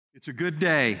It's a good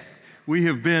day. We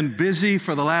have been busy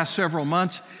for the last several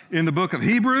months in the book of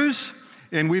Hebrews,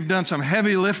 and we've done some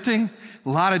heavy lifting, a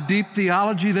lot of deep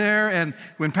theology there. And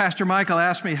when Pastor Michael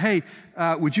asked me, hey,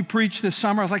 would you preach this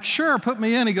summer? I was like, sure, put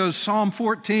me in. He goes, Psalm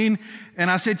 14.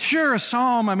 And I said, sure, a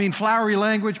psalm. I mean, flowery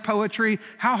language, poetry.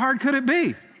 How hard could it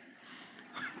be?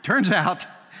 Turns out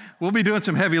we'll be doing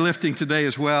some heavy lifting today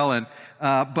as well.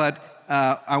 But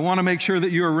I want to make sure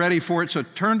that you are ready for it. So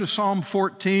turn to Psalm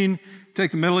 14.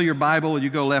 Take the middle of your Bible, and you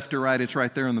go left or right. It's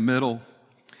right there in the middle.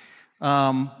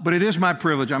 But it is my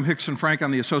privilege. I'm Hixon Frank.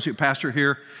 I'm the associate pastor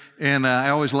here, and I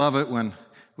always love it when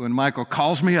Michael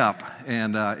calls me up,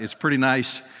 and it's pretty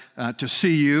nice to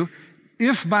see you.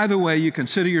 If, by the way, you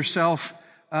consider yourself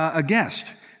a guest,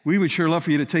 we would sure love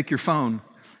for you to take your phone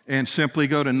and simply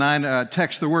go to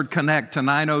text the word connect to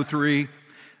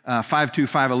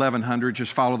 903-525-1100.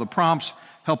 Just follow the prompts.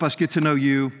 Help us get to know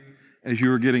you as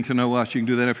you are getting to know us. You can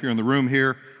do that if you're in the room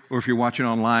here or if you're watching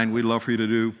online. We'd love for you to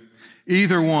do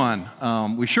either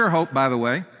one. We sure hope, by the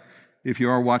way, if you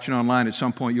are watching online at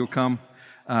some point, you'll come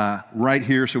right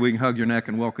here so we can hug your neck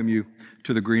and welcome you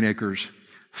to the Green Acres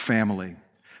family.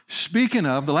 Speaking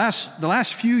of, the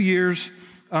last few years,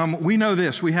 we know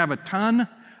this. We have a ton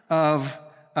of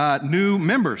new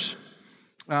members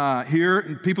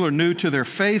here. People are new to their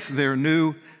faith. They're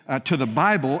new to the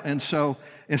Bible. And so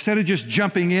instead of just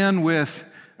jumping in with,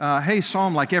 hey,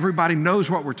 Psalm, like everybody knows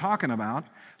what we're talking about,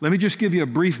 let me just give you a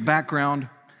brief background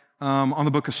on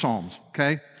the book of Psalms,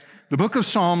 okay? The book of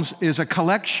Psalms is a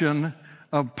collection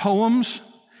of poems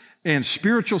and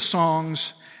spiritual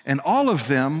songs, and all of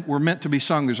them were meant to be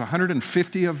sung. There's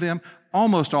 150 of them.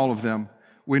 Almost all of them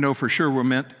we know for sure were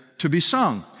meant to be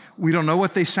sung. We don't know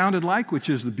what they sounded like, which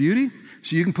is the beauty.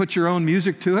 So you can put your own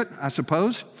music to it, I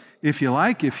suppose, if you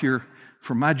like. If you're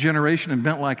from my generation and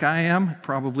bent like I am,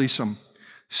 probably some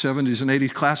 70s and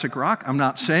 80s classic rock. I'm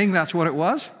not saying that's what it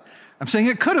was. I'm saying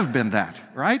it could have been that,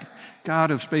 right?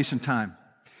 God of space and time.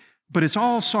 But it's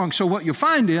all songs. So what you'll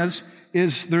find is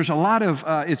there's a lot of,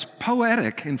 it's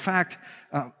poetic. In fact,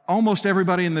 almost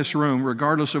everybody in this room,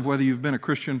 regardless of whether you've been a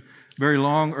Christian very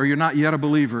long or you're not yet a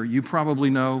believer, you probably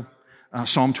know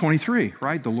Psalm 23,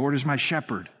 right? The Lord is my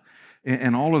shepherd.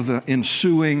 And all of the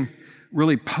ensuing,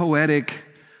 really poetic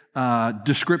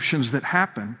descriptions that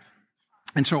happen.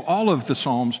 And so all of the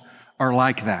Psalms are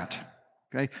like that,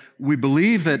 okay? We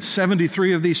believe that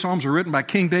 73 of these Psalms are written by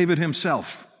King David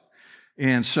himself.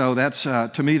 And so that's,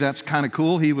 to me, that's kind of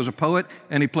cool. He was a poet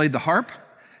and he played the harp.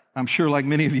 I'm sure like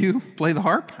many of you play the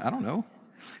harp. I don't know.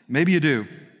 Maybe you do.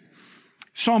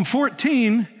 Psalm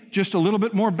 14, just a little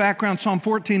bit more background. Psalm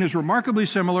 14 is remarkably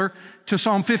similar to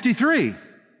Psalm 53.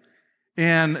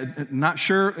 And not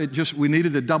sure, we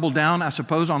needed to double down, I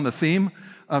suppose, on the theme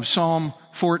of Psalm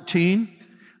 14.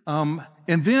 And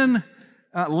then,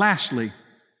 lastly,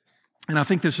 and I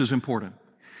think this is important,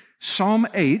 Psalm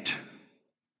 8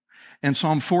 and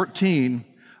Psalm 14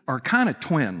 are kind of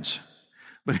twins.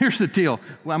 But here's the deal.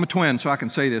 Well, I'm a twin, so I can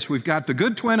say this. We've got the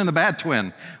good twin and the bad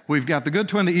twin. We've got the good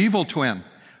twin, the evil twin.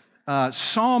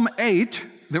 Psalm 8,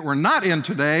 that we're not in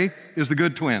today, is the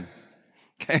good twin,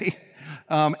 okay?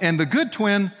 And the good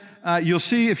twin, you'll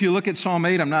see if you look at Psalm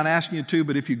 8, I'm not asking you to,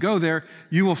 but if you go there,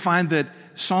 you will find that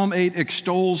Psalm 8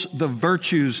 extols the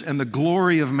virtues and the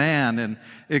glory of man and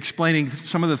explaining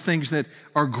some of the things that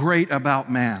are great about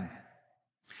man.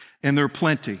 And there are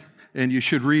plenty, and you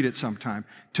should read it sometime.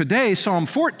 Today, Psalm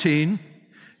 14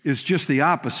 is just the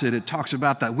opposite. It talks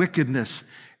about the wickedness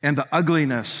and the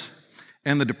ugliness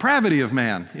and the depravity of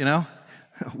man, you know?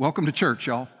 Welcome to church,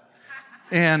 y'all.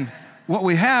 And what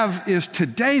we have is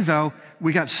today, though,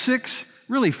 we got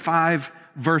 5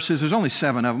 verses. There's only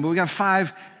 7 of them, but we got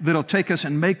 5 that'll take us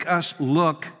and make us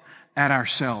look at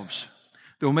ourselves.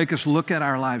 They'll make us look at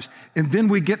our lives. And then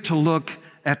we get to look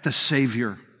at the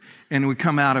Savior. And we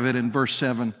come out of it, and verse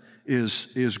 7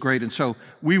 is great. And so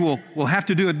we'll have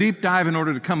to do a deep dive in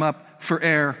order to come up for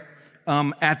air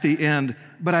at the end.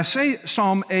 But I say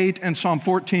Psalm 8 and Psalm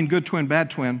 14, good twin, bad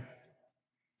twin,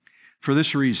 for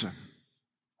this reason.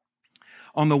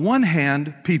 On the one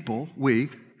hand, we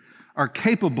are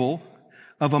capable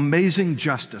of amazing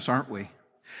justice, aren't we?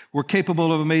 We're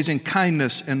capable of amazing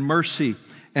kindness and mercy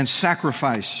and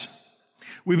sacrifice.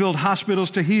 We build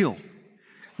hospitals to heal.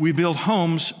 We build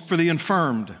homes for the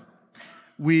infirmed.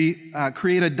 We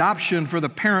create adoption for the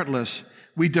parentless.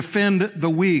 We defend the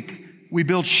weak. We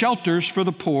build shelters for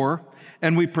the poor.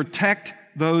 And we protect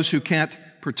those who can't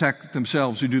protect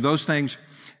themselves, who do those things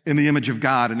in the image of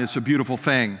God. And it's a beautiful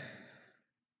thing.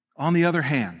 On the other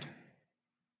hand,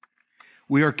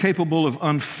 we are capable of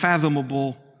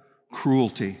unfathomable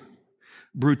cruelty,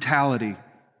 brutality,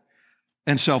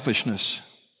 and selfishness.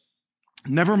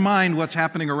 Never mind what's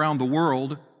happening around the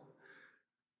world.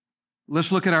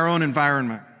 Let's look at our own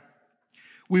environment.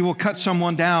 We will cut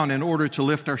someone down in order to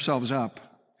lift ourselves up.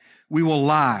 We will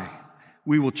lie.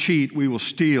 We will cheat. We will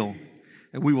steal.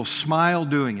 And we will smile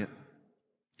doing it.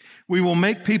 We will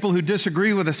make people who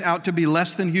disagree with us out to be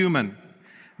less than human,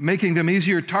 making them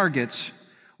easier targets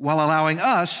while allowing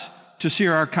us to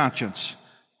sear our conscience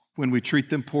when we treat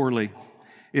them poorly.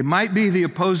 It might be the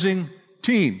opposing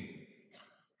team.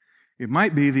 It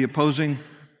might be the opposing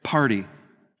party,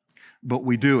 but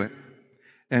we do it,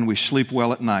 and we sleep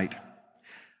well at night.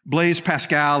 Blaise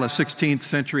Pascal, a 16th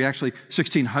century, actually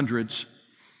 1600s,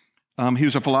 he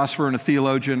was a philosopher and a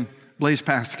theologian. Blaise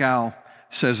Pascal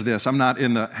says this. I'm not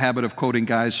in the habit of quoting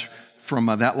guys from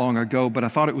that long ago, but I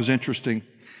thought it was interesting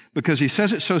because he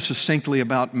says it so succinctly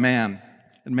about man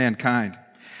and mankind.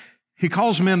 He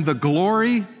calls men the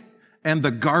glory and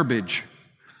the garbage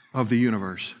of the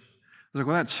universe. I was like,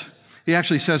 well, he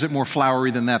actually says it more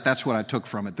flowery than that. That's what I took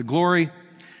from it. The glory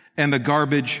and the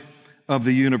garbage of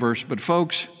the universe. But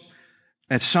folks,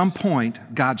 at some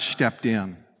point, God stepped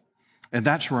in. And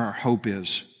that's where our hope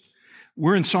is.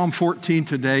 We're in Psalm 14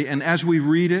 today, and as we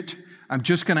read it, I'm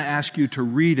just going to ask you to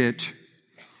read it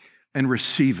and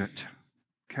receive it.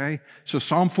 Okay? So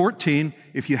Psalm 14,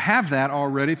 if you have that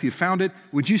already, if you found it,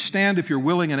 would you stand if you're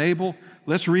willing and able?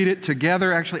 Let's read it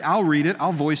together. Actually, I'll read it.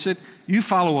 I'll voice it. You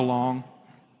follow along,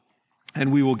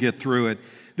 and we will get through it.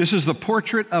 This is the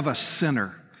portrait of a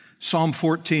sinner. Psalm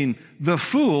 14. The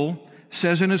fool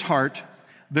says in his heart,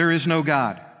 there is no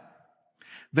God.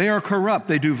 They are corrupt.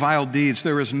 They do vile deeds.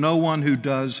 There is no one who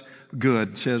does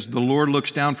good. It says, the Lord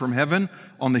looks down from heaven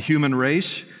on the human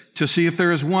race to see if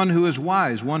there is one who is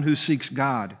wise, one who seeks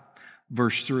God.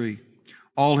 Verse 3.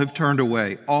 All have turned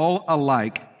away. All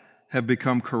alike have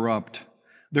become corrupt.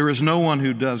 There is no one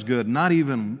who does good, not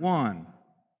even one.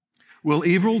 Will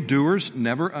evildoers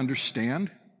never understand?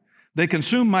 They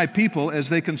consume my people as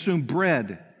they consume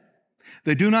bread.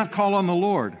 They do not call on the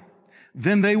Lord.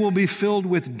 Then they will be filled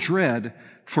with dread,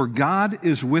 for God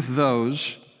is with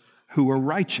those who are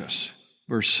righteous.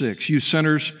 Verse 6, you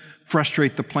sinners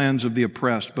frustrate the plans of the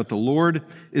oppressed, but the Lord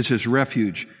is his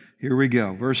refuge. Here we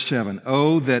go. Verse 7,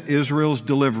 oh, that Israel's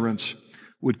deliverance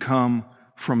would come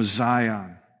from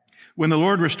Zion. When the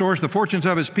Lord restores the fortunes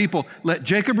of his people, let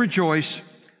Jacob rejoice,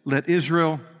 let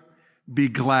Israel be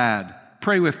glad.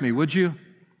 Pray with me, would you?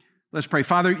 Let's pray.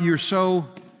 Father, you're so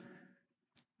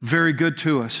very good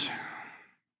to us.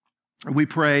 We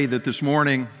pray that this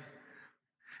morning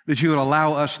that you would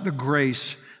allow us the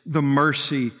grace, the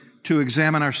mercy to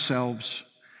examine ourselves.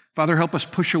 Father, help us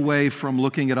push away from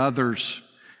looking at others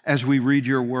as we read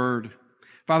your word.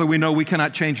 Father, we know we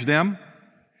cannot change them.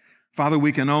 Father,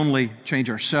 we can only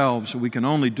change ourselves, and we can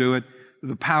only do it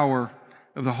with the power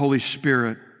of the Holy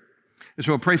Spirit. And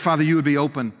so I pray, Father, you would be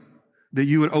open, that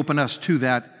you would open us to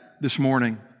that this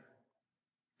morning.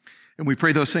 And we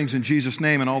pray those things in Jesus'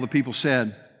 name, and all the people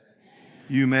said,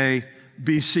 you may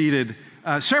be seated.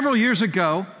 Several years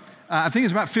ago, I think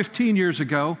it's about 15 years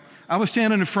ago, I was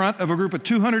standing in front of a group of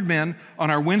 200 men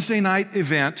on our Wednesday night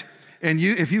event. And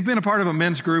if you've been a part of a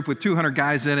men's group with 200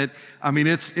 guys in it, I mean,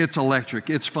 it's electric.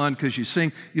 It's fun because you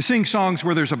sing songs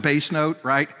where there's a bass note,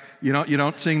 right? You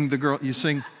don't sing the girl, you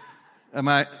sing,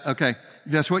 okay,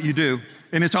 that's what you do.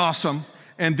 And it's awesome.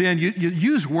 And then you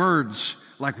use words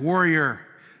like warrior,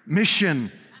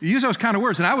 mission. You use those kind of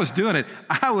words, and I was doing it.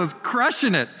 I was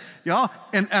crushing it, y'all.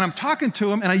 And I'm talking to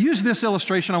them, and I use this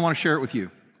illustration. I want to share it with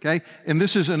you, okay? And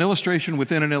this is an illustration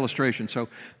within an illustration. So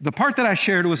the part that I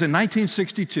shared was in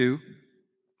 1962.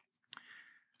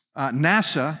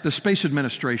 NASA, the Space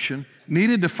Administration,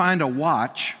 needed to find a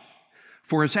watch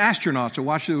for its astronauts, a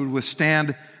watch that would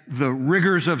withstand the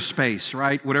rigors of space,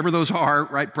 right? Whatever those are,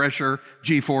 right? Pressure,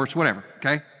 G-force, whatever,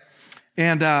 okay?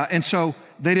 And so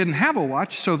they didn't have a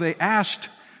watch, so they asked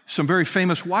some very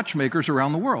famous watchmakers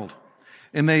around the world.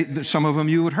 And some of them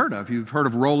you had heard of. You've heard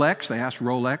of Rolex. They asked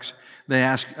Rolex. They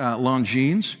asked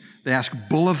Longines. They asked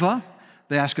Bulova.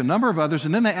 They asked a number of others.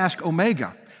 And then they asked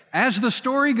Omega. As the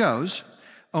story goes,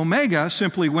 Omega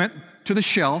simply went to the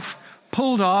shelf,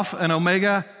 pulled off an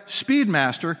Omega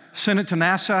Speedmaster, sent it to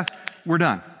NASA. We're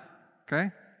done.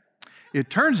 Okay? It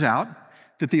turns out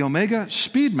that the Omega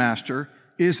Speedmaster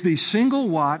is the single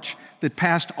watch that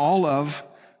passed all of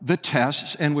the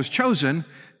tests and was chosen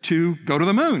to go to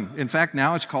the moon. In fact,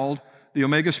 now it's called the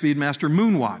Omega Speedmaster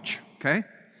Moon Watch, okay?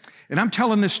 And I'm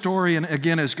telling this story, and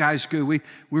again, as guys do, we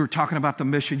were talking about the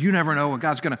mission. You never know when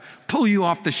God's going to pull you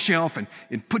off the shelf and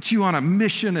put you on a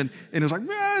mission, and it's like,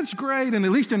 it's great. And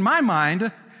at least in my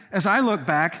mind, as I look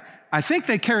back, I think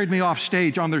they carried me off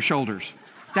stage on their shoulders.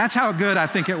 That's how good I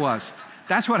think it was.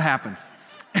 That's what happened.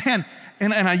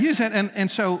 And I use that, and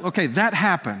so, okay, that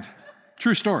happened.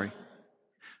 True story.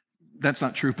 That's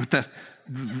not true, but that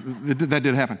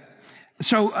did happen.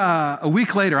 So a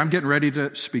week later, I'm getting ready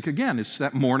to speak again. It's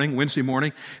that morning, Wednesday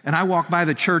morning, and I walk by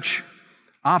the church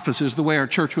offices. The way our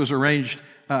church was arranged,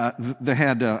 they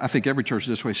had, I think every church is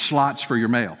this way, slots for your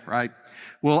mail, right?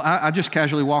 Well, I just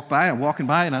casually walk by. I'm walking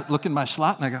by, and I look in my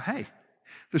slot, and I go, hey,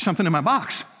 there's something in my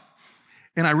box.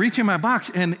 And I reach in my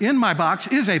box, and in my box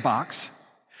is a box.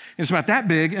 It's about that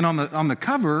big, and on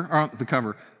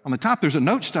the top, there's a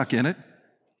note stuck in it,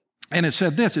 and it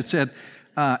said this. It said,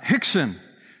 Hixon,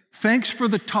 thanks for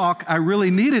the talk. I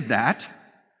really needed that.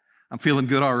 I'm feeling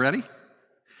good already.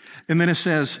 And then it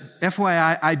says,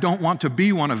 FYI, I don't want to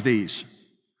be one of these.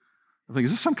 I think,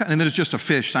 is this some kind? And then it's just a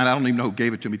fish sign. I don't even know who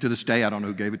gave it to me. To this day, I don't know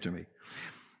who gave it to me.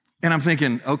 And I'm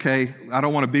thinking, okay, I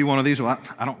don't want to be one of these. Well,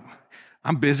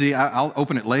 I'm busy. I'll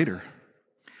open it later.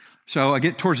 So I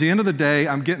get towards the end of the day.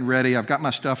 I'm getting ready. I've got my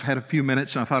stuff. Had a few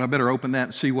minutes, and I thought I better open that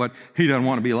and see what he doesn't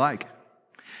want to be like.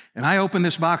 And I open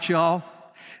this box, y'all.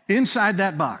 Inside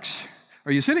that box,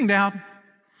 are you sitting down?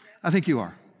 I think you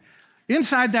are.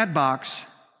 Inside that box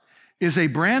is a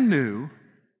brand new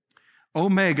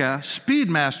Omega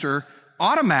Speedmaster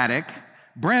automatic,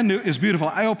 brand new, is beautiful.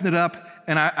 I opened it up,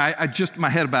 and I just, my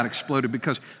head about exploded,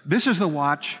 because this is the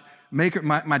watch maker.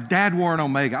 My dad wore an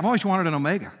Omega. I've always wanted an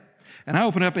Omega. And I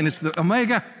open it up, and it's the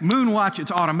Omega Moon Watch.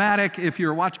 It's automatic. If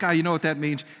you're a watch guy, you know what that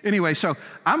means. Anyway, so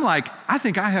I'm like, I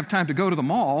think I have time to go to the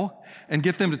mall and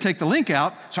get them to take the link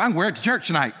out so I can wear it to church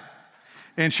tonight.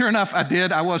 And sure enough, I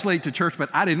did. I was late to church, but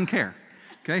I didn't care,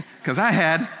 okay? Because I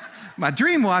had my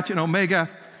dream watch, an Omega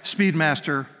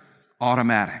Speedmaster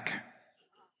automatic.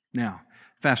 Now,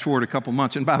 fast forward a couple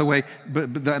months, and by the way,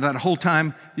 but that whole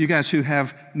time, you guys who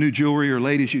have new jewelry, or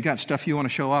ladies, you got stuff you want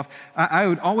to show off, I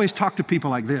would always talk to people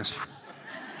like this.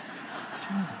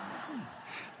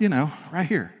 You know, right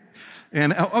here.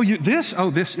 And, this,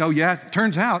 yeah, it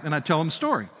turns out, and I tell them the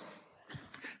story.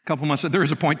 A couple months, there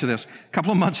is a point to this. A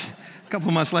couple of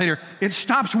months later, it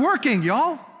stops working,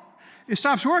 y'all. It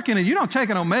stops working, and you don't take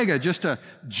an Omega just to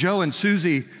Joe and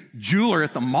Susie jeweler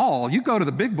at the mall. You go to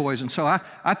the big boys, and so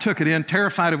I took it in,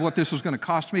 terrified of what this was going to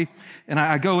cost me, and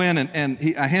I go in,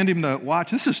 and I hand him the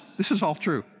watch. This is all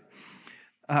true.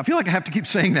 I feel like I have to keep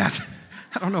saying that.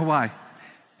 I don't know why.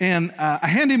 And I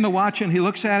hand him the watch, and he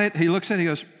looks at it. He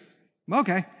goes,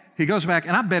 okay. He goes back,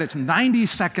 and I bet it's 90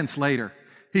 seconds later.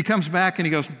 He comes back, and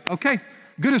he goes, okay,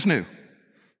 good as new.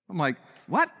 I'm like,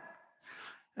 what?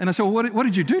 And I said, well, what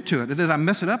did you do to it? Did I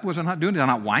mess it up? Was I not doing it? Did I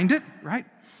not wind it? Right?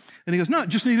 And he goes, no,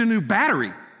 just need a new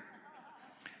battery.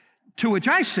 To which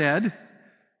I said,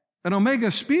 an Omega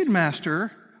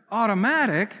Speedmaster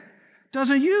automatic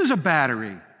doesn't use a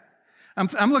battery.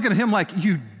 I'm looking at him like,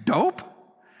 you dope?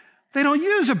 They don't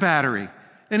use a battery.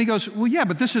 And he goes, well, yeah,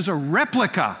 but this is a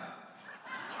replica.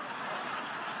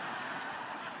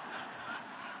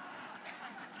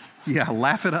 Yeah,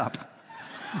 laugh it up.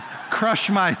 Crush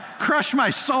my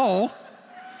soul.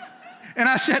 And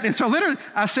I said, and so literally,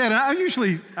 I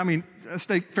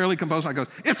stay fairly composed. I go,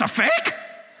 it's a fake?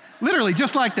 Literally,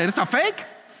 just like that. It's a fake?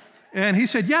 And he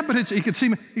said, yeah, but he could see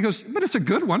me. He goes, but it's a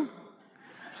good one.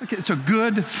 Okay, it's a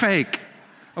good fake.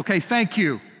 Okay, thank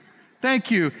you.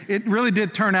 Thank you. It really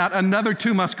did turn out. Another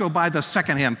 2 months go by, the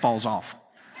second hand falls off.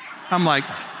 I'm like,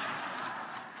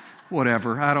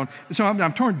 whatever. So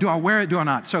I'm torn. Do I wear it? Do I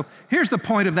not? So here's the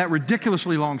point of that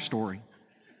ridiculously long story.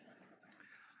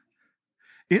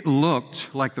 It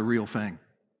looked like the real thing.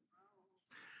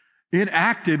 It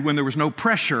acted when there was no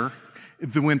pressure,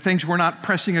 when things were not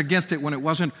pressing against it, when it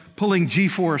wasn't pulling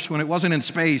G-force, when it wasn't in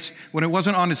space, when it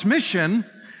wasn't on its mission.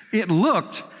 It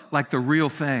looked like the real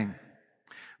thing.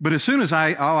 But as soon as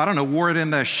wore it in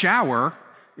the shower,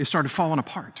 it started falling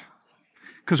apart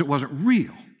because it wasn't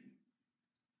real.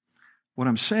 What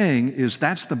I'm saying is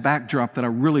that's the backdrop that I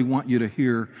really want you to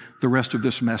hear the rest of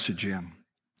this message in,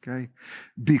 okay?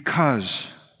 Because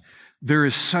there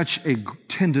is such a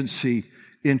tendency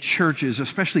in churches,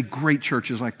 especially great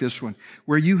churches like this one,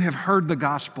 where you have heard the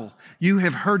gospel, you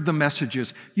have heard the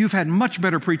messages, you've had much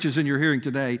better preachers than you're hearing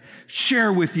today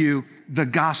share with you the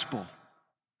gospel.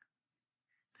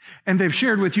 And they've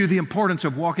shared with you the importance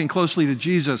of walking closely to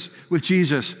Jesus, with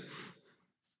Jesus,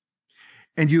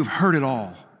 and you've heard it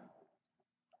all.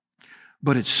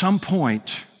 But at some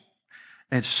point,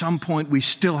 we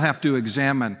still have to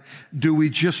examine, do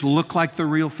we just look like the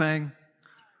real thing,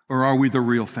 or are we the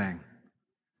real thing?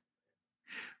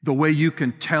 The way you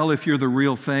can tell if you're the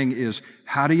real thing is,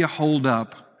 how do you hold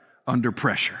up under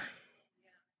pressure?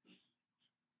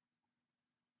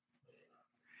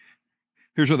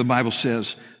 Here's what the Bible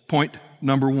says. Point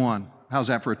number one. How's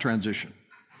that for a transition?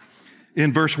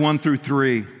 in verse 1 through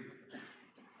 3.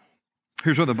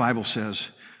 Here's what the Bible says.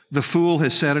 The fool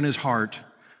has said in his heart,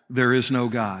 there is no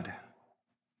God.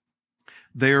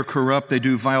 They are corrupt. They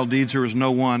do vile deeds. There is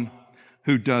no one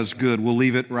who does good. We'll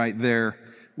leave it right there.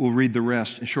 We'll read the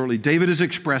rest shortly. David is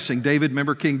expressing,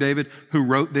 remember King David, who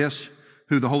wrote this,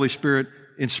 who the Holy Spirit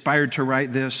inspired to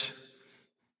write this?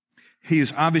 He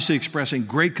is obviously expressing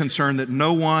great concern that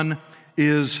no one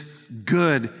is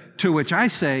good, to which I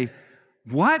say,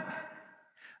 what?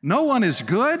 No one is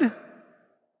good?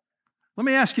 Let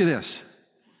me ask you this.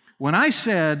 When I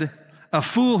said, a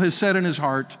fool has said in his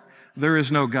heart, there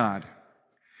is no God,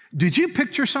 did you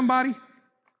picture somebody?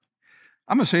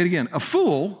 I'm going to say it again. A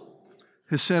fool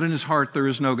has said in his heart, there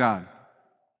is no God.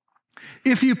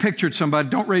 If you pictured somebody,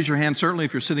 don't raise your hand, certainly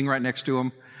if you're sitting right next to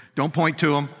them. Don't point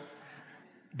to them.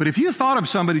 But if you thought of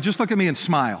somebody, just look at me and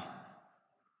smile.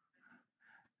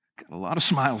 Got a lot of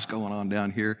smiles going on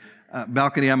down here.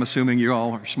 Balcony, I'm assuming you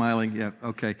all are smiling. Yeah,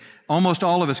 okay. Almost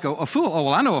all of us go, a fool. Oh,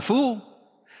 well, I know a fool.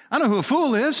 I know who a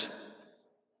fool is.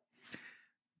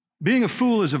 Being a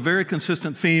fool is a very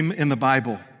consistent theme in the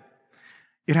Bible.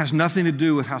 It has nothing to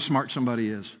do with how smart somebody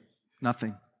is.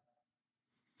 Nothing.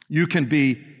 You can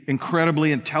be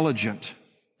incredibly intelligent.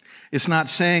 It's not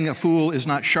saying a fool is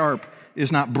not sharp,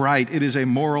 is not bright. It is a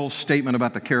moral statement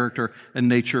about the character and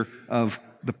nature of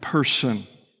the person.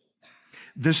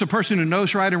 This is a person who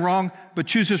knows right and wrong, but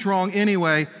chooses wrong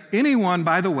anyway. Anyone,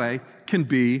 by the way, can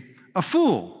be a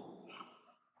fool.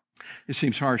 It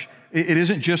seems harsh. It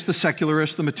isn't just the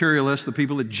secularists, the materialists, the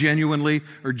people that genuinely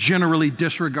or generally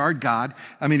disregard God.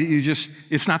 I mean,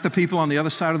 it's not the people on the other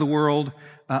side of the world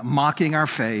mocking our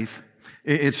faith.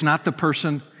 It's not the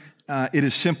person. It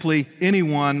is simply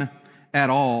anyone at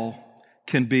all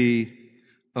can be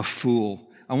a fool.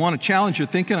 I want to challenge your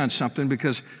thinking on something,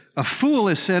 because a fool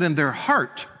has said in their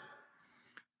heart,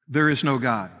 there is no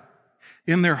God.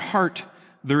 In their heart,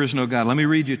 there is no God. Let me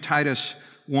read you Titus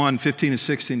 1, 15 and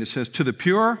 16. It says, to the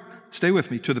pure, stay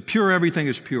with me, to the pure everything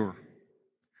is pure.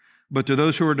 But to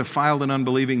those who are defiled and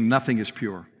unbelieving, nothing is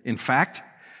pure. In fact,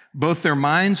 both their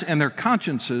minds and their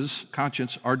conscience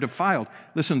are defiled.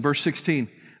 Listen, verse 16.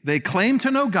 They claim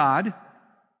to know God,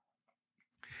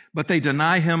 but they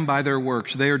deny Him by their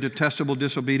works. They are detestable,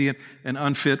 disobedient, and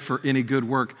unfit for any good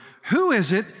work. Who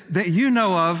is it that you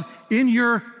know of in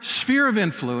your sphere of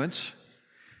influence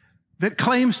that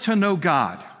claims to know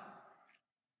God?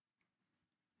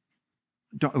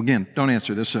 Don't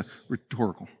answer. This is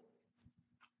rhetorical.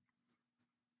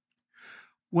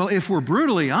 Well, if we're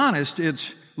brutally honest,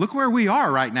 look where we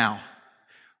are right now.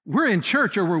 We're in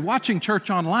church, or we're watching church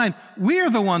online. We are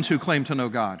the ones who claim to know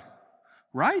God,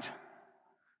 right?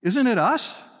 Isn't it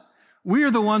us? We are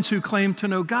the ones who claim to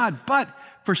know God. But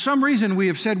for some reason, we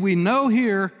have said we know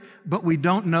here, but we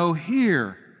don't know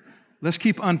here. Let's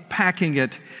keep unpacking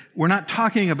it. We're not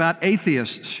talking about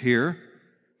atheists here.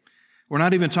 We're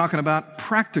not even talking about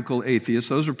practical atheists.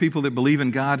 Those are people that believe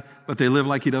in God, but they live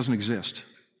like He doesn't exist.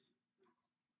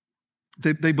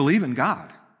 They believe in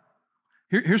God.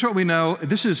 Here's what we know.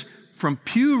 This is from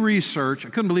Pew Research. I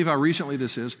couldn't believe how recently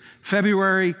this is.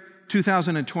 February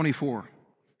 2024.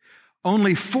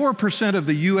 Only 4% of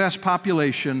the U.S.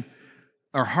 population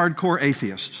are hardcore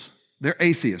atheists. They're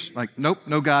atheists. Like, nope,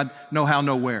 no God, no how,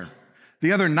 no where.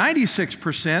 The other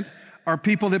 96% are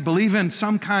people that believe in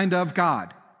some kind of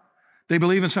God. They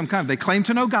believe in some kind. They claim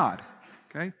to know God.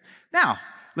 Okay? Now,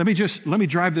 let me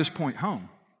drive this point home.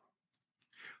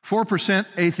 4%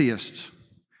 atheists.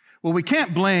 Well, we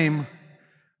can't blame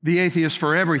the atheists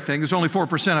for everything. There's only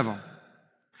 4% of them.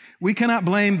 We cannot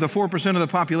blame the 4% of the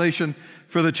population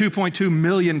for the 2.2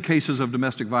 million cases of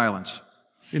domestic violence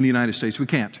in the United States. We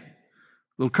can't.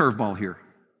 Little curveball here.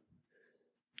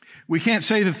 We can't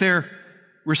say that they're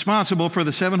responsible for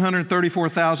the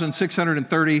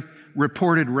 734,630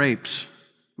 reported rapes.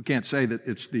 We can't say that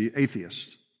it's the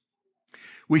atheists.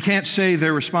 We can't say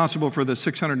they're responsible for the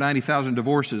 690,000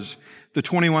 divorces, the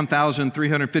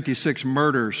 21,356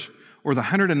 murders, or the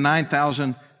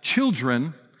 109,000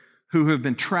 children who have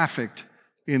been trafficked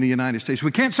in the United States.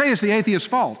 We can't say it's the atheist's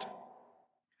fault.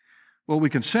 What we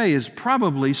can say is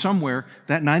probably somewhere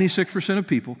that 96% of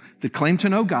people that claim to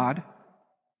know God,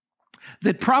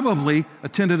 that probably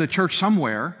attended a church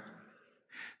somewhere,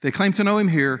 they claim to know Him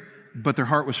here, but their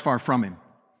heart was far from Him.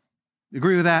 You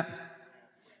agree with that?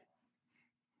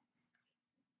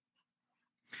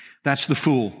 That's the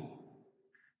fool.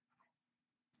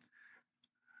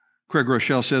 Craig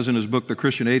Rochelle says in his book, The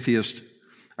Christian Atheist,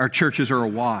 our churches are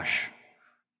awash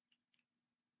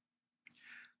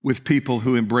with people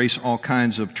who embrace all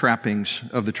kinds of trappings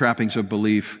of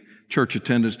belief, church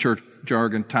attendance, church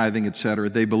jargon, tithing, etc.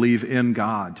 They believe in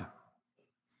God.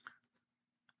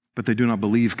 but they do not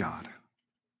believe God.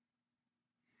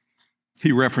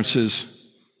 He references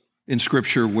in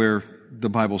Scripture where the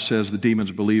Bible says the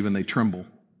demons believe and they tremble.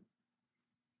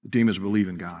 The demons believe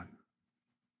in God.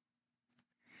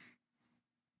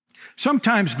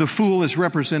 Sometimes the fool is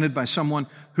represented by someone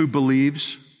who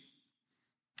believes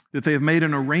that they have made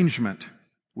an arrangement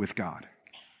with God.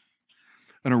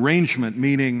 An arrangement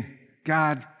meaning,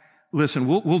 God, listen,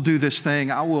 we'll do this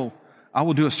thing. I will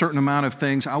do a certain amount of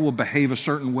things. I will behave a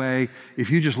certain way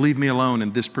if you just leave me alone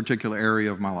in this particular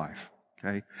area of my life.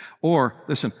 Okay? Or,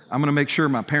 listen, I'm going to make sure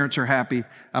my parents are happy.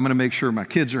 I'm going to make sure my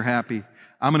kids are happy.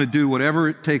 I'm going to do whatever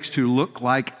it takes to look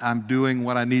like I'm doing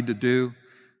what I need to do.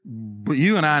 But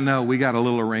you and I know we got a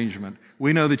little arrangement.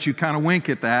 We know that you kind of wink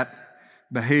at that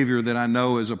behavior that I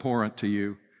know is abhorrent to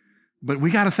you. But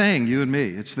we got a thing, you and me.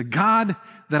 It's the God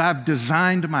that I've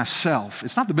designed myself.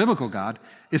 It's not the biblical God.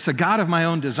 It's the God of my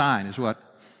own design is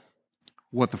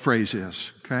what the phrase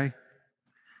is, okay?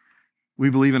 We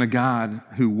believe in a God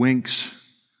who winks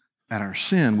at our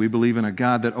sin. We believe in a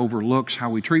God that overlooks how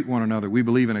we treat one another. We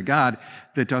believe in a God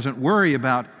that doesn't worry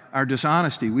about our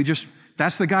dishonesty.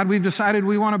 That's the God we've decided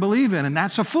we want to believe in, and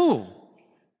that's a fool.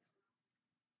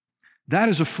 That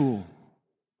is a fool.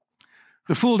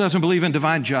 The fool doesn't believe in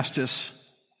divine justice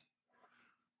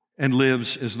and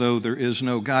lives as though there is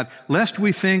no God. Lest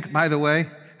we think, by the way,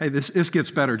 hey, this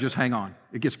gets better, just hang on.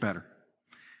 It gets better.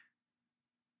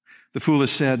 The fool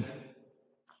has said,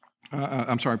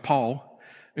 Paul,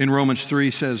 in Romans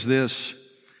 3 says this,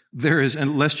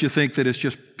 and lest you think that it's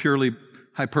just purely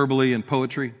hyperbole and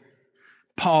poetry,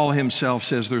 Paul himself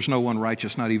says there's no one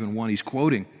righteous, not even one. He's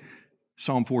quoting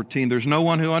Psalm 14. There's no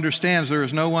one who understands. There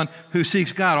is no one who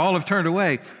seeks God. All have turned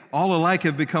away. All alike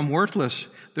have become worthless.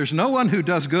 There's no one who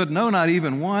does good. No, not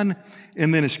even one.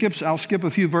 And then I'll skip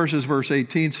a few verses. Verse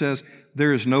 18 says,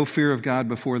 there is no fear of God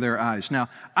before their eyes. Now,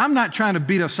 I'm not trying to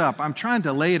beat us up. I'm trying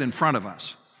to lay it in front of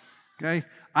us. Okay?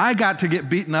 I got to get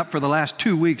beaten up for the last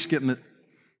 2 weeks getting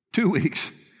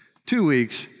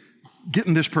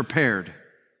this prepared.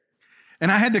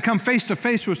 And I had to come face to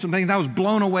face with some things. I was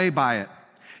blown away by it.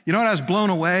 You know what I was blown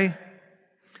away?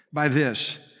 By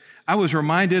this. I was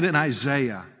reminded in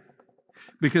Isaiah.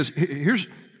 Because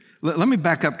let me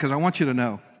back up because I want you to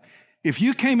know. If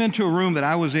you came into a room that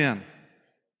I was in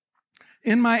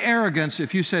my arrogance,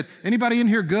 if you said, anybody in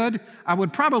here good? I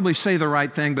would probably say the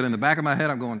right thing, but in the back of my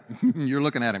head, I'm going, you're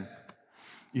looking at him.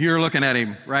 You're looking at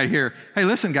him right here. Hey,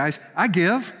 listen, guys, I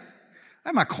give. I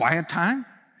have my quiet time.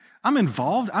 I'm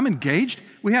involved. I'm engaged.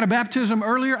 We had a baptism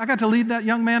earlier. I got to lead that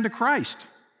young man to Christ.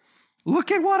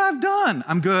 Look at what I've done.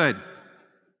 I'm good.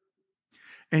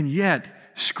 And yet,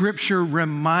 Scripture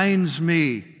reminds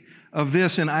me of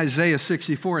this in Isaiah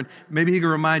 64, and maybe he can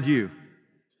remind you.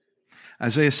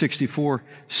 Isaiah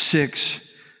 64:6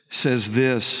 says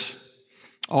this,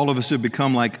 all of us have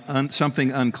become like something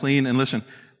unclean. And listen,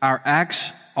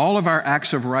 all of our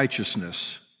acts of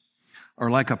righteousness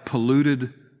are like a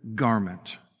polluted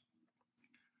garment.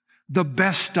 The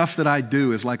best stuff that I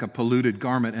do is like a polluted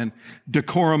garment, and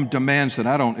decorum demands that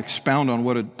I don't expound on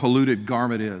what a polluted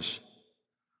garment is.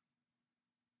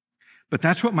 But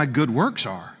that's what my good works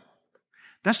are.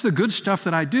 That's the good stuff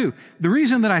that I do. The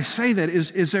reason that I say that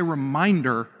is a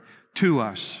reminder to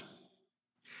us.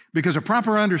 Because a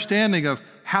proper understanding of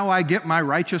how I get my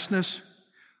righteousness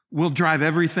will drive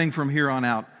everything from here on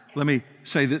out. Let me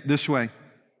say it this way.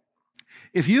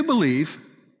 If you believe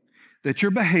that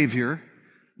your behavior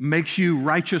makes you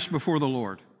righteous before the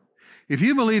Lord, if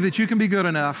you believe that you can be good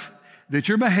enough, that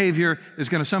your behavior is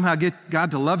going to somehow get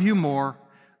God to love you more,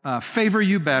 favor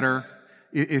you better,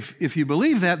 if you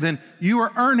believe that, then you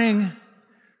are earning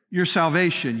your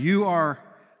salvation. You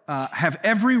have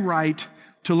every right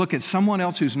to look at someone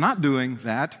else who's not doing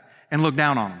that and look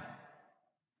down on them.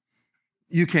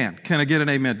 You can. Can I get an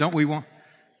amen? Don't we want?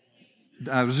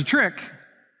 That was a trick.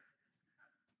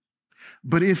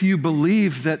 But if you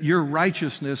believe that your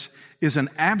righteousness is an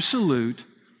absolute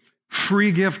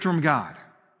free gift from God,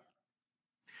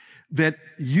 that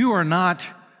you are not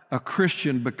a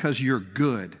Christian because you're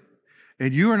good,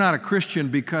 and you are not a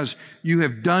Christian because you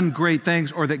have done great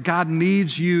things or that God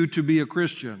needs you to be a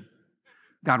Christian.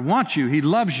 God wants you. He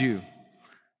loves you.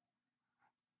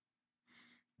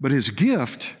 But His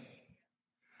gift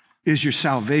is your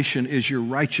salvation, is your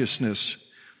righteousness.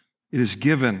 It is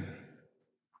given.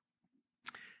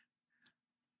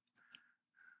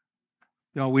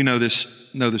 Y'all, we know this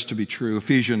to be true.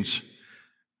 Ephesians,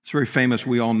 it's very famous.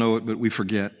 We all know it, but we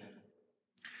forget.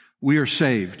 We are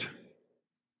saved.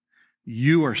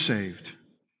 You are saved.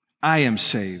 I am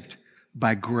saved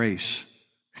by grace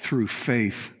through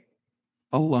faith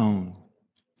alone.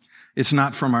 It's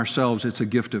not from ourselves. It's a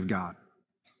gift of God.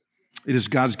 It is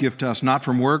God's gift to us, not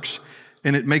from works.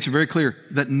 And it makes it very clear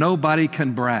that nobody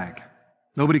can brag.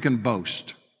 Nobody can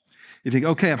boast. You think,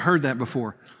 okay, I've heard that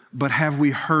before, but have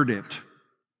we heard it?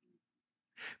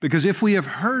 Because if we have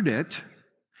heard it,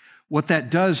 what that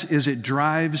does is it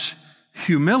drives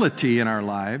humility in our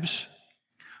lives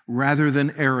rather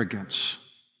than arrogance.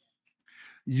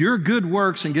 Your good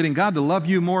works and getting God to love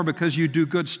you more because you do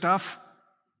good stuff,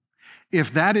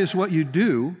 if that is what you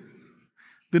do,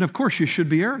 then of course you should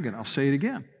be arrogant. I'll say it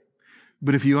again.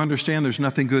 But if you understand there's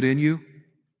nothing good in you,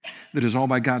 that is all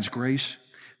by God's grace,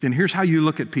 then here's how you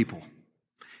look at people.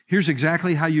 Here's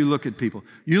exactly how you look at people.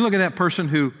 You look at that person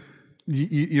who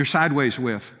you're sideways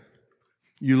with.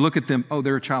 You look at them, oh,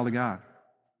 they're a child of God.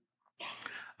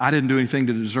 I didn't do anything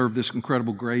to deserve this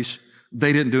incredible grace.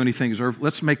 They didn't do anything to deserve.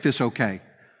 Let's make this okay.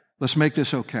 Let's make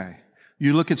this okay.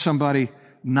 You look at somebody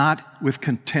not with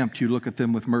contempt. You look at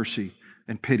them with mercy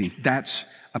and pity. That's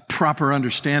a proper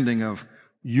understanding of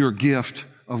your gift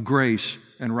of grace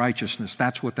and righteousness.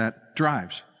 That's what that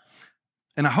drives.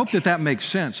 And I hope that that makes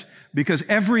sense, because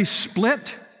every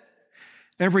split,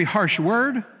 every harsh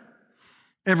word,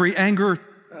 every anger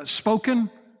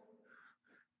spoken,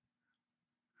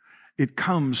 it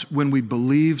comes when we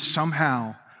believe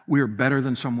somehow we are better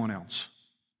than someone else.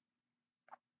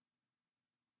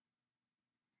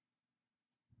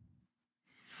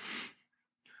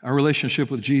 Our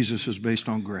relationship with Jesus is based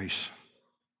on grace.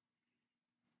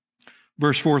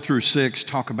 Verse 4 through 6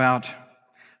 talk about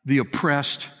the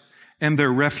oppressed and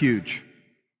their refuge.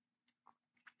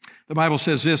 The Bible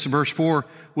says this in verse 4,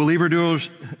 will evildoers,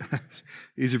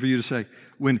 easy for you to say,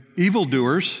 when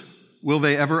evildoers, will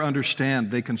they ever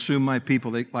understand? They consume my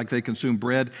people like they consume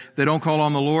bread. They don't call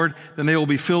on the Lord, then they will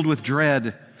be filled with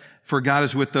dread, for God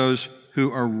is with those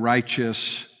who are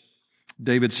righteous.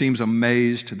 David seems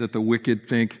amazed that the wicked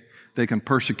think they can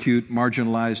persecute,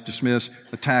 marginalize, dismiss,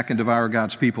 attack, and devour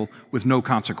God's people with no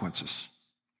consequences.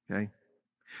 Okay?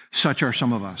 Such are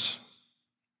some of us.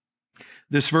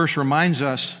 This verse reminds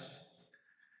us,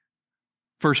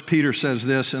 1 Peter says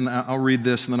this, and I'll read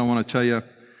this, and then I want to tell you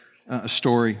a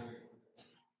story.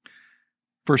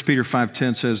 1 Peter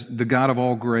 5:10 says, the God of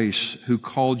all grace, who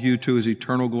called you to his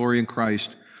eternal glory in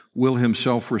Christ, will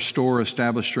himself restore,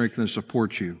 establish, strengthen, and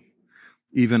support you,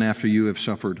 even after you have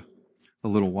suffered a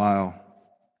little while.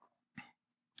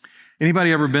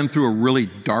 Anybody ever been through a really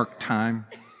dark time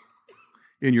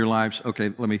in your lives?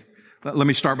 Okay, let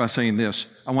me start by saying this.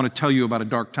 I want to tell you about a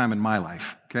dark time in my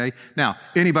life, okay? Now,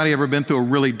 anybody ever been through a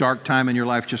really dark time in your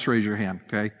life? Just raise your hand,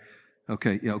 okay?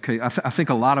 Okay, yeah, okay. I think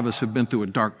a lot of us have been through a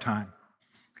dark time,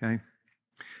 okay?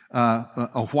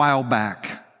 A while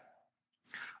back,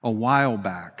 I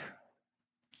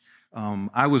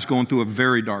was going through a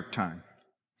very dark time.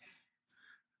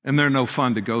 And they're no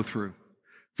fun to go through.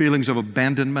 Feelings of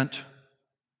abandonment,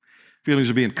 feelings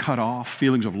of being cut off,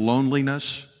 feelings of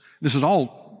loneliness. This is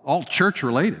all church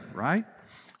related, right?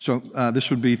 So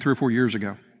this would be 3 or 4 years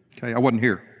ago. Okay, I wasn't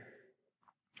here,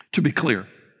 to be clear.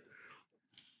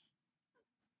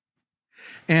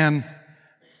 And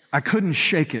I couldn't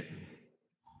shake it.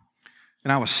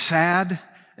 And I was sad,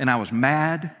 and I was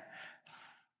mad,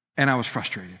 and I was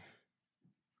frustrated.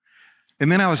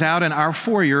 And then I was out in our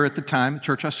foyer at the time, the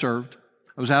church I served.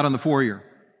 I was out in the foyer,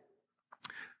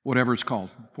 whatever it's called,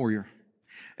 foyer.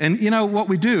 And you know what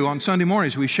we do on Sunday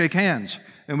mornings? We shake hands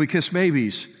and we kiss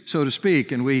babies, so to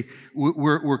speak, and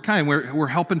we're kind. We're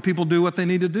helping people do what they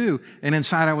need to do. And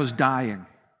inside I was dying,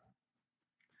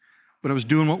 but I was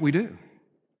doing what we do.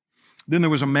 Then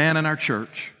there was a man in our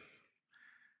church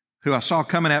who I saw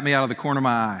coming at me out of the corner of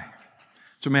my eye.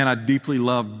 It's a man I deeply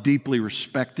loved, deeply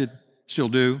respected, still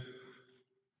do.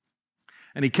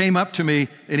 And he came up to me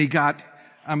and he got,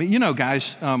 you know,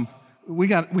 guys, we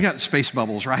got space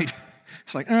bubbles, right?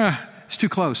 It's like, it's too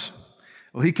close.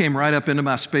 Well, he came right up into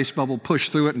my space bubble,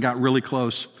 pushed through it, and got really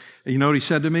close. And you know what he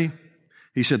said to me?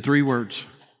 He said 3 words.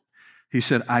 He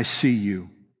said, I see you.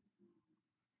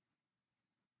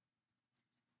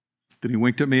 Then he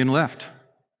winked at me and left.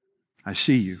 I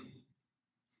see you.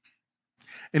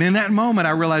 And in that moment,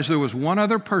 I realized there was one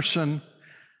other person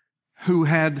who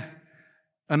had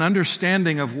an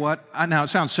understanding of what, now it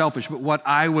sounds selfish, but what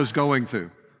I was going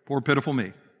through. Poor, pitiful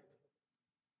me.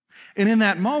 And in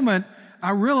that moment,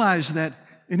 I realized that,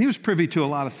 and he was privy to a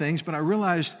lot of things, but I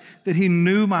realized that he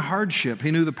knew my hardship.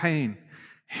 He knew the pain.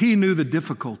 He knew the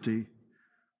difficulty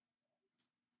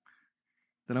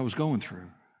that I was going through.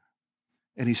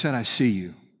 And he said, I see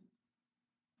you.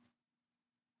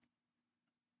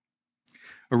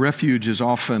 A refuge is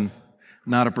often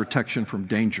not a protection from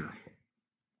danger.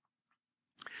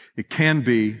 It can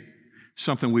be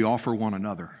something we offer one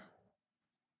another.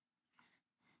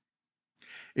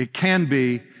 It can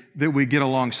be that we get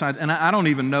alongside. And I don't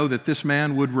even know that this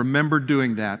man would remember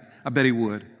doing that. I bet he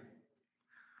would.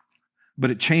 But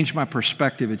it changed my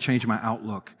perspective. It changed my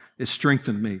outlook. It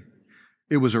strengthened me.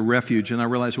 It was a refuge. And I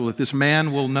realized, well, if this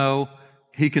man will know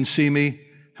he can see me,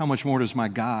 how much more does my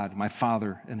God, my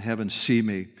Father in heaven, see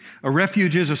me? A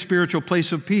refuge is a spiritual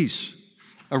place of peace.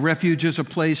 A refuge is a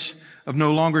place of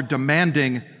no longer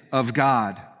demanding of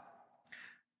God.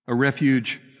 A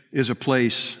refuge is a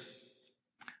place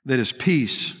that is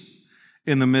peace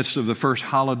in the midst of the first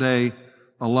holiday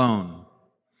alone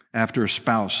after a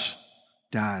spouse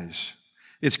dies.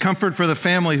 It's comfort for the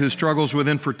family who struggles with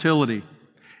infertility.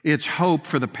 It's hope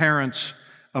for the parents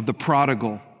of the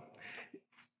prodigal.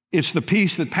 It's the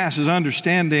peace that passes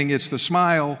understanding. It's the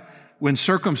smile when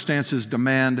circumstances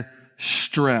demand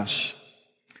stress.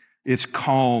 It's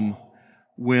calm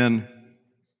when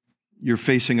you're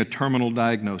facing a terminal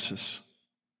diagnosis.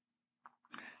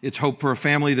 It's hope for a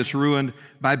family that's ruined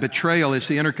by betrayal. It's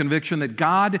the inner conviction that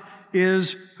God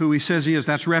is who He says He is.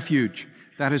 That's refuge.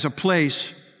 That is a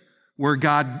place where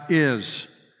God is.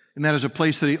 And that is a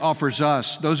place that He offers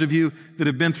us. Those of you that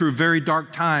have been through very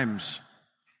dark times,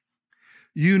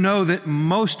 you know that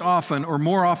most often, or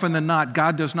more often than not,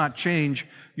 God does not change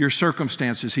your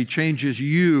circumstances. He changes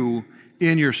you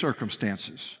in your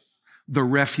circumstances. The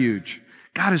refuge.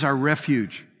 God is our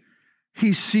refuge.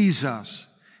 He sees us.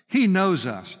 He knows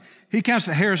us. He counts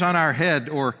the hairs on our head,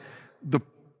 or the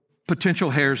potential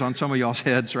hairs on some of y'all's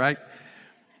heads, right?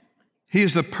 He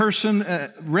is the person,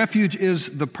 refuge is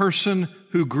the person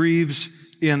who grieves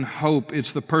in hope.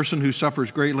 It's the person who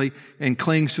suffers greatly and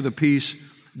clings to the peace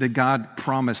that God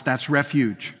promised. That's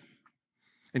refuge.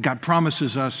 And God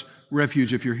promises us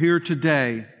refuge. If you're here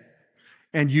today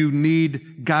and you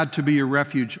need God to be your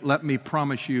refuge, let me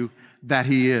promise you that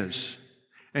He is.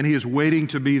 And He is waiting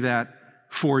to be that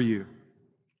for you.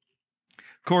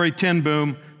 Corrie ten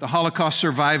Boom, the Holocaust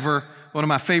survivor, one of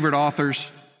my favorite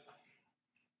authors,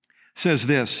 says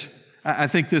this. I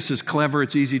think this is clever.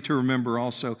 It's easy to remember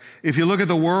also. If you look at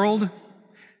the world,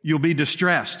 you'll be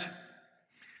distressed.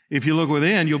 If you look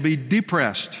within, you'll be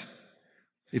depressed.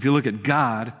 If you look at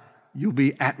God, you'll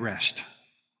be at rest.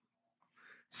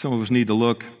 Some of us need to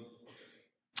look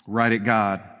right at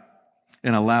God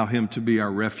and allow Him to be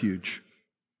our refuge.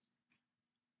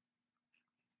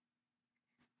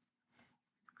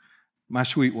 My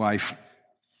sweet wife,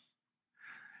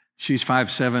 she's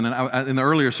 5'7", and in the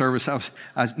earlier service,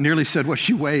 I nearly said what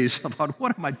she weighs. I thought,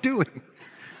 what am I doing?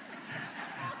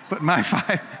 But my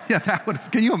that would,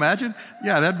 can you imagine?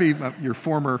 Yeah, that'd be your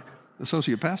former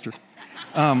associate pastor.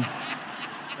 But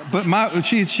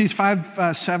she's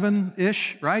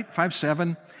 5'7"-ish, right?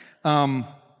 5'7",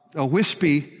 a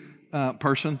wispy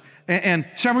person. And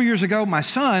several years ago, my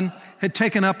son had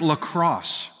taken up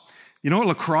lacrosse. You know what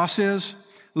lacrosse is?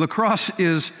 Lacrosse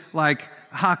is like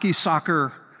hockey,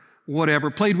 soccer, whatever,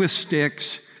 played with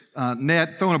sticks,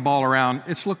 net, throwing a ball around.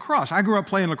 It's lacrosse. I grew up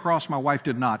playing lacrosse. My wife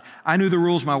did not. I knew the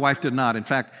rules. My wife did not. In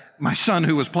fact, my son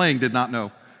who was playing did not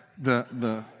know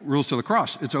the rules to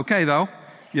lacrosse. It's okay, though.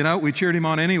 You know, we cheered him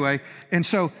on anyway. And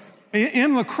so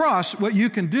in lacrosse, what you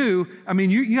can do, I mean,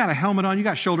 you got a helmet on, you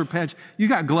got shoulder pads, you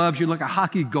got gloves, you're like a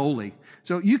hockey goalie.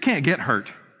 So you can't get hurt.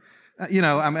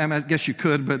 I guess you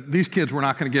could, but these kids were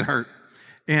not going to get hurt.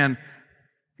 And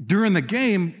during the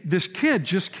game, this kid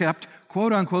just kept,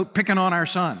 quote unquote, picking on our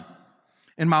son.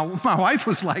 And my wife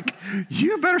was like,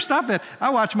 you better stop that. I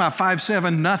watched my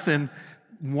 5'7" nothing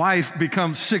wife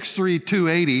become 6'3",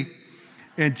 280,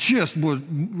 and just was,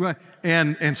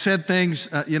 and said things,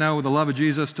 with the love of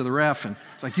Jesus to the ref. And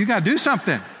it's like, you got to do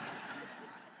something.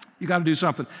 You got to do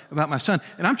something about my son.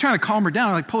 And I'm trying to calm her down.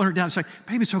 I'm like pulling her down. It's like,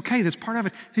 baby, it's okay. That's part of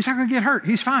it. He's not going to get hurt.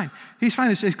 He's fine. He's fine.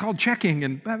 It's called checking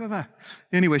and blah, blah, blah.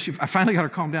 Anyway, I finally got her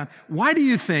calmed down. Why do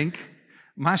you think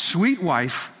my sweet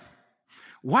wife,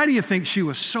 why do you think she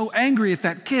was so angry at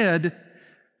that kid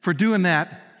for doing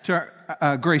that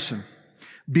to Grayson?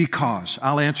 Because,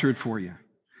 I'll answer it for you.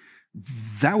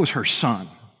 That was her son.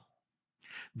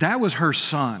 That was her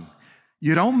son.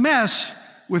 You don't mess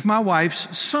with my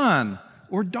wife's son.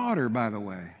 Or daughter, by the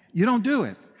way. You don't do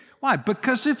it. Why?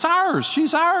 Because it's ours.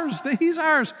 She's ours. He's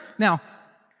ours. Now,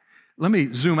 let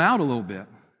me zoom out a little bit,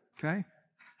 okay?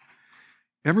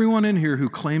 Everyone in here who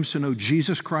claims to know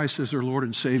Jesus Christ as their Lord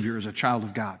and Savior is a child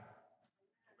of God.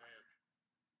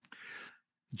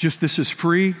 This is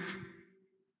free.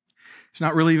 It's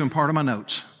not really even part of my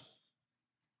notes.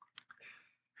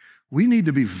 We need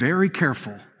to be very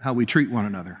careful how we treat one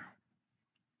another.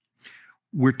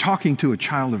 We're talking to a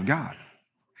child of God.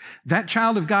 That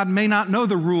child of God may not know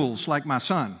the rules like my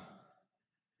son.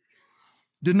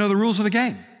 Didn't know the rules of the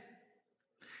game.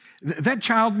 That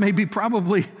child may be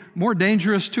probably more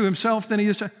dangerous to himself than he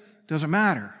is to, doesn't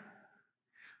matter.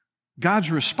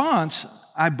 God's response,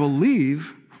 I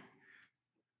believe,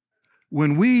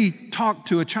 when we talk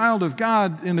to a child of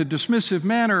God in a dismissive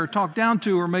manner, or talk down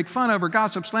to, or make fun of, or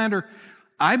gossip, slander,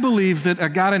 I believe that a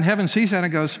God in heaven sees that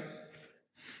and goes,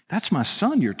 that's my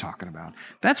son you're talking about.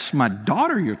 That's my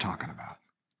daughter you're talking about.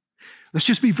 Let's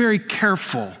just be very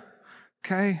careful,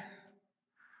 okay?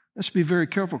 Let's be very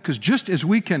careful, because just as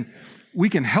we can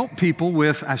help people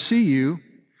with, I see you,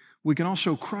 we can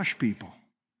also crush people.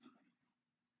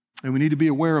 And we need to be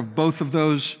aware of both of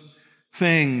those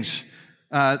things.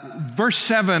 Verse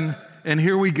 7, and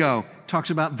here we go, talks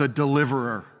about the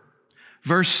deliverer.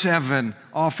 Verse 7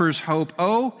 offers hope.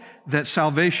 Oh, that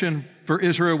salvation for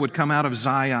Israel would come out of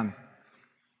Zion.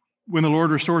 When the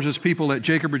Lord restores his people, let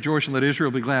Jacob rejoice and let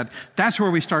Israel be glad. That's where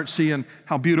we start seeing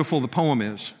how beautiful the poem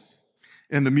is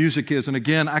and the music is. And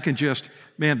again, I can just,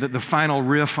 man, the final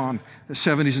riff on the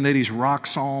 70s and 80s rock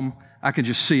psalm, I can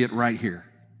just see it right here.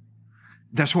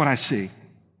 That's what I see.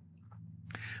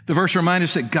 The verse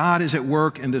reminds us that God is at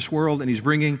work in this world and he's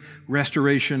bringing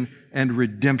restoration and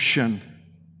redemption.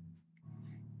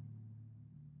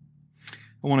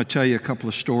 I want to tell you a couple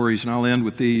of stories, and I'll end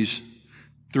with these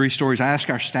 3 stories. I asked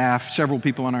our staff, several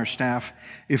people on our staff,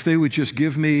 if they would just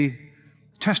give me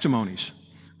testimonies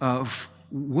of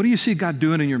what do you see God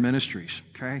doing in your ministries,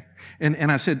 okay?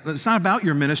 And I said, it's not about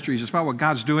your ministries, it's about what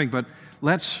God's doing, but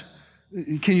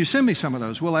can you send me some of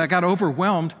those? Well, I got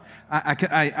overwhelmed.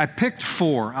 I picked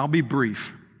 4. I'll be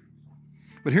brief.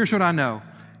 But here's what I know.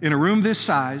 In a room this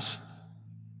size,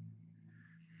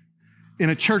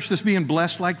 in a church that's being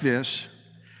blessed like this,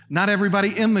 not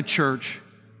everybody in the church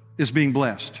is being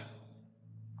blessed.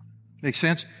 Make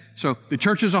sense? So the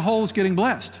church as a whole is getting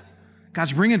blessed.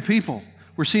 God's bringing people.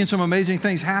 We're seeing some amazing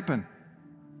things happen.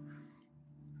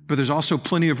 But there's also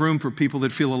plenty of room for people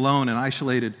that feel alone and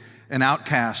isolated and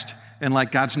outcast and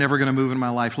like God's never going to move in my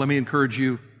life. Let me encourage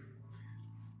you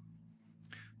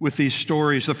with these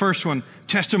stories. The first one,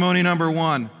 testimony number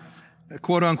 1, a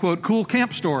quote unquote cool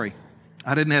camp story.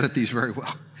 I didn't edit these very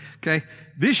well. Okay.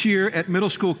 This year at middle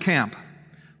school camp,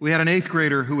 we had an 8th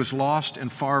grader who was lost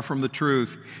and far from the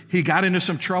truth. He got into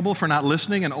some trouble for not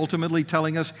listening and ultimately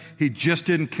telling us he just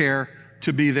didn't care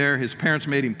to be there. His parents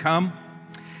made him come.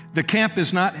 The camp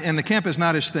is not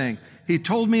his thing. He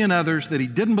told me and others that he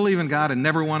didn't believe in God and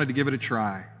never wanted to give it a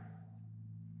try.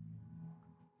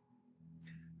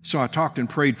 So I talked and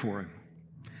prayed for him.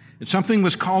 And something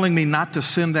was calling me not to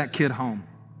send that kid home.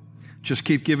 Just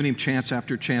keep giving him chance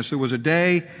after chance. There was a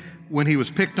day when he was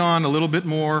picked on a little bit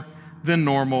more than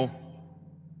normal,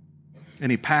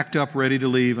 and he packed up ready to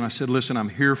leave, and I said, listen, I'm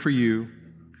here for you,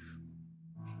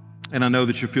 and I know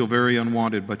that you feel very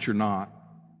unwanted, but you're not.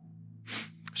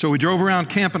 So we drove around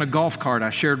camp in a golf cart. I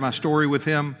shared my story with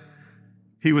him.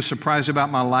 He was surprised about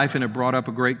my life, and it brought up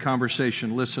a great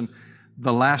conversation. Listen,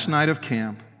 the last night of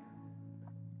camp,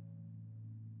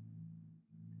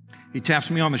 he taps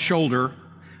me on the shoulder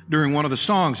during one of the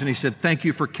songs, and he said, thank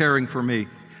you for caring for me.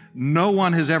 No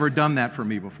one has ever done that for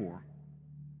me before.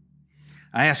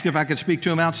 I asked if I could speak to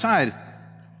him outside.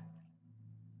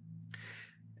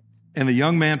 And the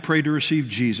young man prayed to receive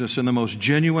Jesus in the most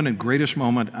genuine and greatest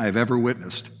moment I've ever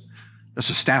witnessed. That's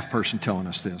a staff person telling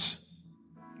us this.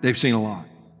 They've seen a lot.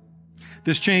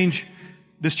 This changed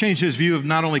his view of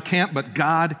not only camp, but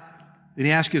God. And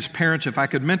he asked his parents if I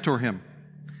could mentor him.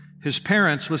 His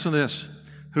parents, listen to this,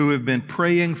 who have been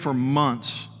praying for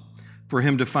months for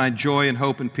him to find joy and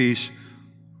hope and peace,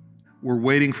 were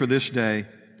waiting for this day,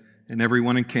 and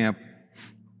everyone in camp,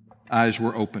 eyes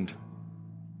were opened.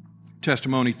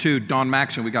 Testimony 2, Dawn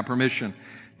Maxon. We got permission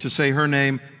to say her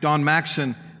name. Dawn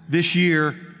Maxon, this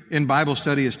year in Bible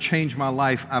study has changed my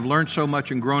life. I've learned so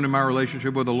much and grown in my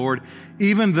relationship with the Lord,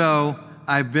 even though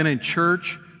I've been in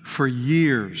church for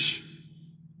years.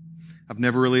 I've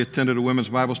never really attended a women's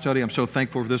Bible study. I'm so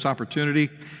thankful for this opportunity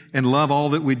and love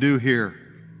all that we do here.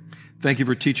 Thank you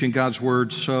for teaching God's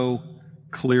Word so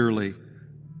clearly.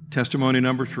 Testimony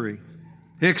number 3.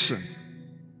 Hixon.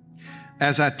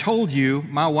 As I told you,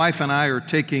 my wife and I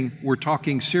we're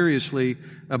talking seriously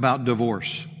about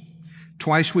divorce.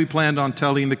 Twice we planned on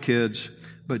telling the kids,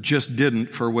 but just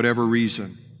didn't for whatever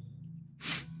reason.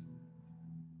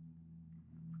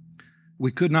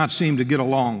 We could not seem to get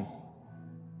along.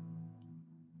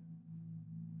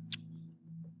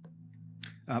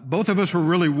 Both of us were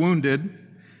really wounded.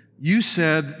 You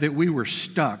said that we were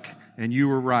stuck, and you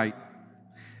were right.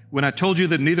 When I told you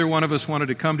that neither one of us wanted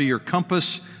to come to your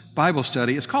Compass Bible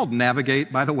study, it's called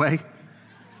Navigate, by the way.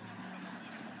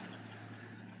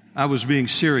 I was being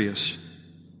serious,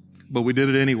 but we did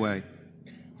it anyway.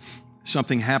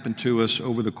 something happened to us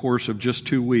over the course of just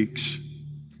 2 weeks.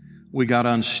 We got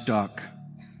unstuck.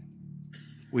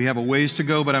 We have a ways to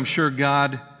go, but I'm sure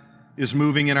God is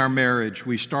moving in our marriage.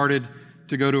 We started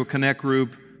to go to a connect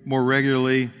group more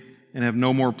regularly and have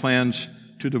no more plans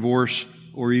to divorce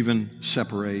or even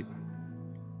separate.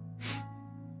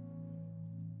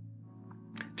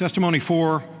 Testimony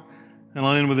 4, and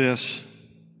I'll end with this.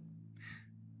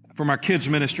 From our kids'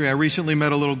 ministry, I recently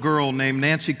met a little girl named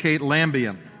Nancy Kate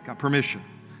Lambian. Got permission.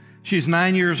 She's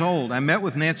 9 years old. I met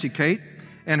with Nancy Kate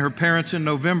and her parents in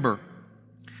November.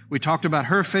 We talked about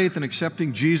her faith in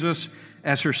accepting Jesus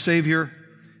as her Savior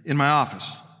in my office.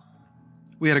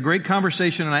 We had a great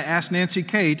conversation, and I asked Nancy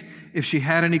Kate if she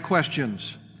had any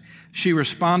questions. She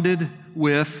responded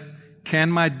with,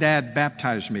 "Can my dad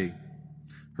baptize me?"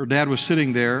 Her dad was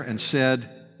sitting there and said,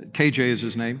 KJ is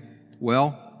his name,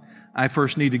 "Well, I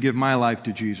first need to give my life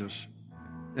to Jesus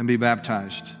and be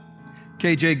baptized."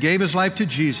 KJ gave his life to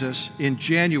Jesus in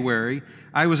January.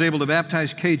 I was able to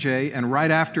baptize KJ, and right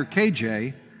after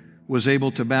KJ was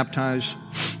able to baptize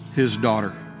his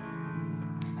daughter.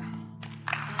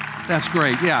 That's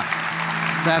great, yeah.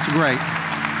 That's great.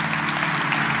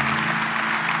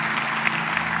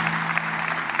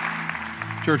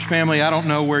 Church family, I don't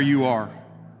know where you are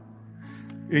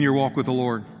in your walk with the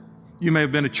Lord. You may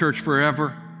have been at church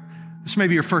forever. This may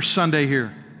be your first Sunday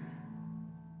here.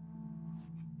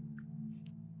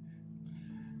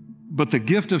 But the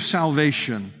gift of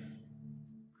salvation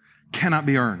cannot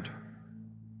be earned.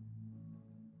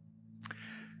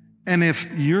 And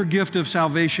if your gift of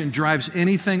salvation drives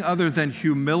anything other than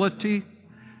humility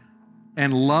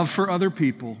and love for other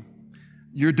people,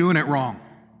 you're doing it wrong.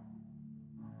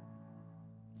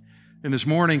 And this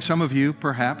morning, some of you,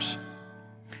 perhaps,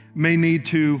 may need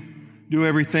to do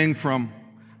everything from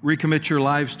recommit your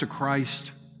lives to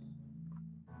Christ.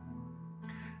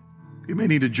 You may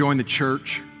need to join the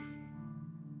church.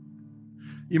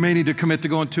 You may need to commit to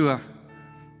going to a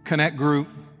connect group.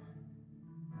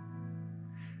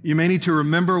 You may need to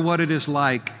remember what it is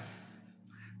like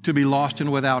to be lost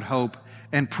and without hope,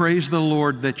 and praise the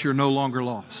Lord that you're no longer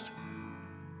lost.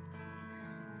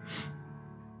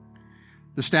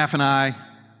 The staff and I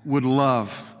would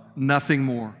love nothing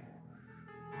more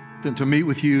than to meet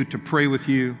with you, to pray with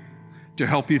you, to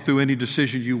help you through any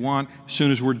decision you want. As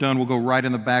soon as we're done, we'll go right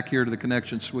in the back here to the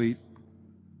Connection Suite.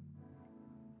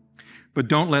 But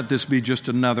don't let this be just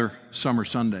another summer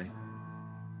Sunday.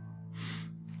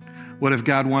 What if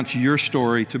God wants your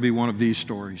story to be one of these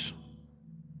stories?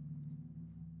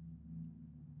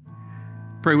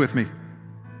 Pray with me.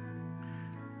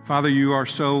 Father, you are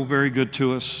so very good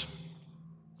to us.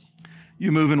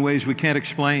 You move in ways we can't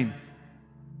explain.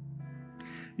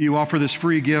 You offer this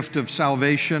free gift of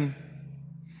salvation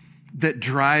that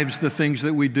drives the things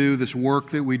that we do, this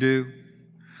work that we do,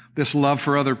 this love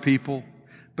for other people,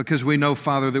 because we know,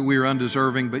 Father, that we are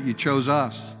undeserving, but you chose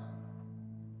us.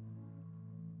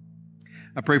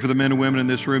 I pray for the men and women in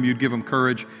this room, you'd give them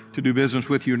courage to do business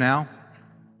with you now.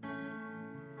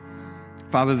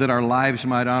 Father, that our lives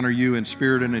might honor you in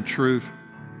spirit and in truth.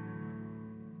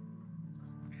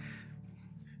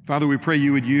 Father, we pray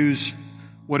you would use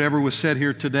whatever was said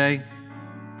here today.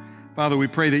 Father, we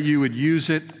pray that you would use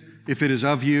it if it is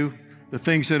of you. The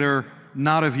things that are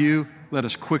not of you, let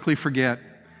us quickly forget.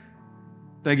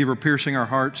 Thank you for piercing our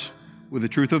hearts with the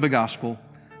truth of the gospel.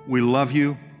 We love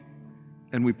you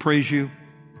and we praise you,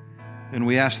 and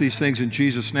we ask these things in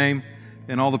Jesus' name.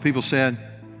 And all the people said,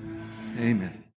 amen.